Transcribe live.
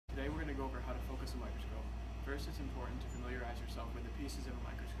going to go over how to focus a microscope. First, it's important to familiarize yourself with the pieces of a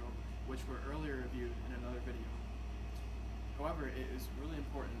microscope, which were earlier reviewed in another video. However, it is really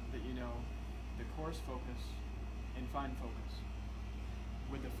important that you know the coarse focus and fine focus.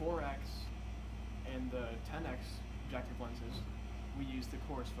 With the 4x and the 10x objective lenses, we use the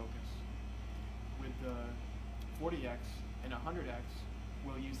coarse focus. With the 40x and 100x,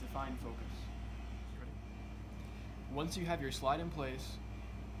 we'll use the fine focus. Ready? Once you have your slide in place,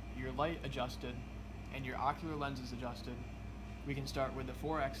 your light adjusted, and your ocular lenses adjusted, we can start with the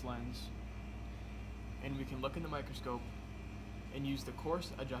 4x lens, and we can look in the microscope and use the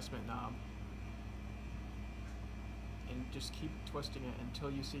coarse adjustment knob and just keep twisting it until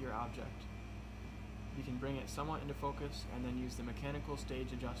you see your object. You can bring it somewhat into focus and then use the mechanical stage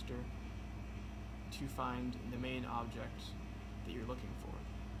adjuster to find the main object that you're looking for.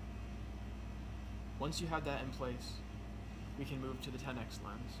 Once you have that in place, we can move to the 10x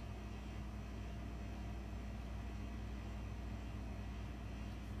lens.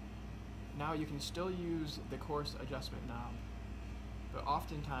 Now you can still use the coarse adjustment knob, but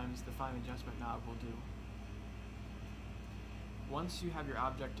oftentimes the fine adjustment knob will do. Once you have your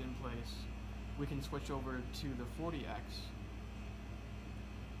object in place, we can switch over to the 40x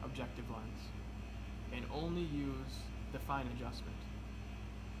objective lens and only use the fine adjustment.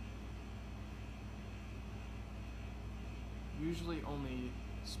 Usually only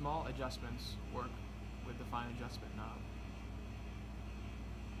small adjustments work with the fine adjustment knob.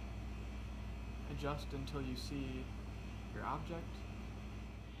 Adjust until you see your object.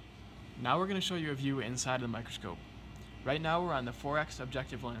 Now we're going to show you a view inside of the microscope. Right now we're on the 4x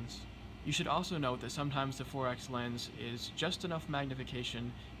objective lens. You should also note that sometimes the 4x lens is just enough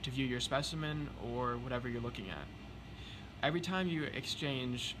magnification to view your specimen or whatever you're looking at. Every time you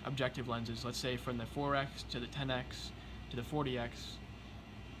exchange objective lenses, let's say from the 4x to the 10x to the 40x,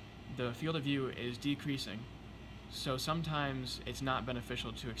 the field of view is decreasing. So sometimes it's not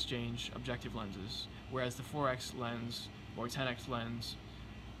beneficial to exchange objective lenses, whereas the 4x lens or 10x lens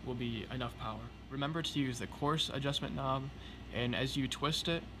will be enough power. Remember to use the coarse adjustment knob, and as you twist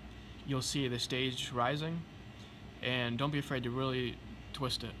it, you'll see the stage rising, and don't be afraid to really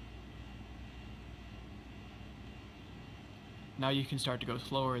twist it. Now you can start to go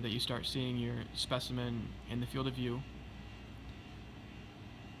slower, that you start seeing your specimen in the field of view,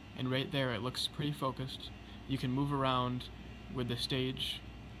 and right there it looks pretty focused. You can move around with the stage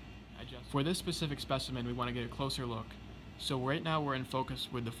adjust. For this specific specimen, we want to get a closer look. So right now we're in focus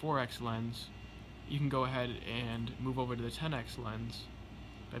with the 4x lens. You can go ahead and move over to the 10x lens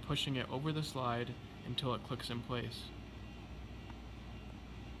by pushing it over the slide until it clicks in place.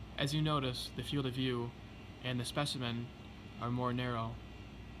 As you notice, the field of view and the specimen are more narrow.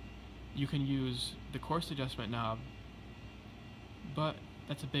 You can use the coarse adjustment knob, but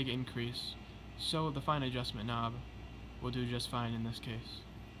that's a big increase. So the fine adjustment knob will do just fine in this case.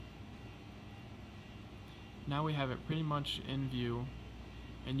 Now we have it pretty much in view,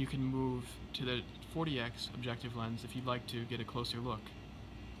 and you can move to the 40x objective lens if you'd like to get a closer look,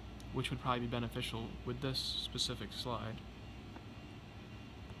 which would probably be beneficial with this specific slide.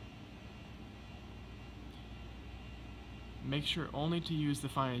 Make sure only to use the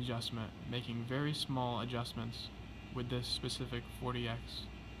fine adjustment, making very small adjustments with this specific 40x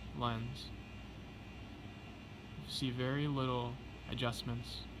lens. See very little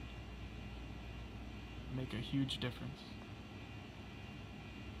adjustments make a huge difference.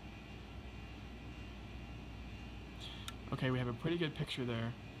 Okay, we have a pretty good picture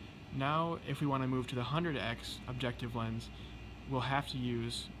there. Now if we want to move to the 100x objective lens, we'll have to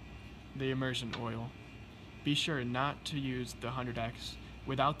use the immersion oil. Be sure not to use the 100x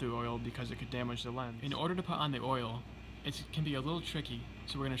without the oil because it could damage the lens. In order to put on the oil, it can be a little tricky,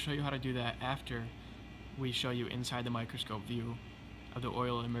 so we're going to show you how to do that after we show you inside the microscope view of the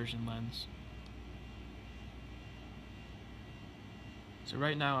oil immersion lens. So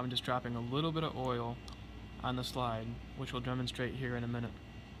right now I'm just dropping a little bit of oil on the slide, which we'll demonstrate here in a minute.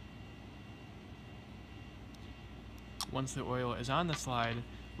 Once the oil is on the slide,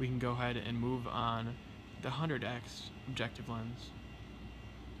 we can go ahead and move on the 100x objective lens.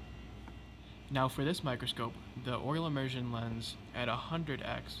 Now for this microscope, the oil immersion lens at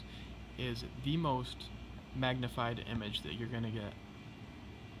 100x is the most magnified image that you're going to get.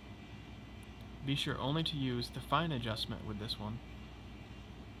 Be sure only to use the fine adjustment with this one.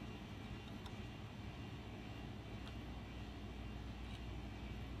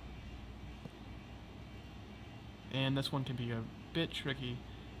 And this one can be a bit tricky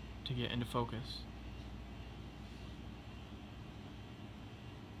to get into focus.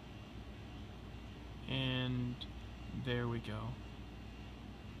 And there we go.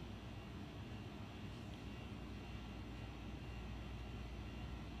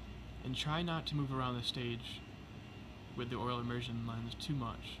 And try not to move around the stage with the oil immersion lens too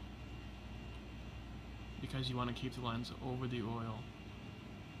much, because you want to keep the lens over the oil.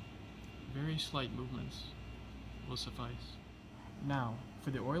 Very slight movements will suffice. Now,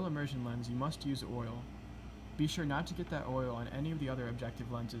 for the oil immersion lens, you must use oil. Be sure not to get that oil on any of the other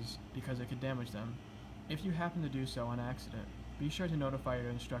objective lenses because it could damage them. If you happen to do so on accident, be sure to notify your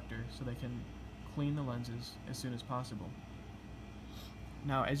instructor so they can clean the lenses as soon as possible.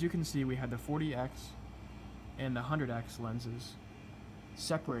 Now, as you can see, we have the 40x and the 100x lenses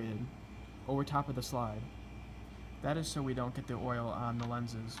separated over top of the slide. That is so we don't get the oil on the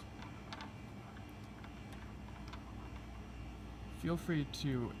lenses. Feel free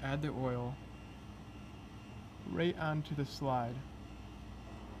to add the oil right onto the slide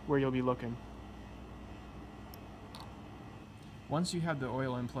where you'll be looking. Once you have the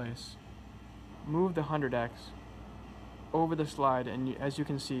oil in place, move the 100x over the slide, and as you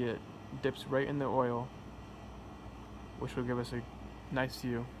can see, it dips right in the oil, which will give us a nice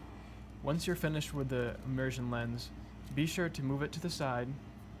view. Once you're finished with the immersion lens, be sure to move it to the side.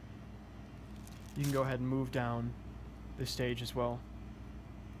 You can go ahead and move down the stage as well,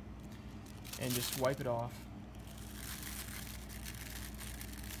 and just wipe it off.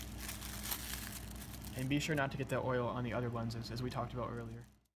 And be sure not to get that oil on the other lenses, as we talked about earlier.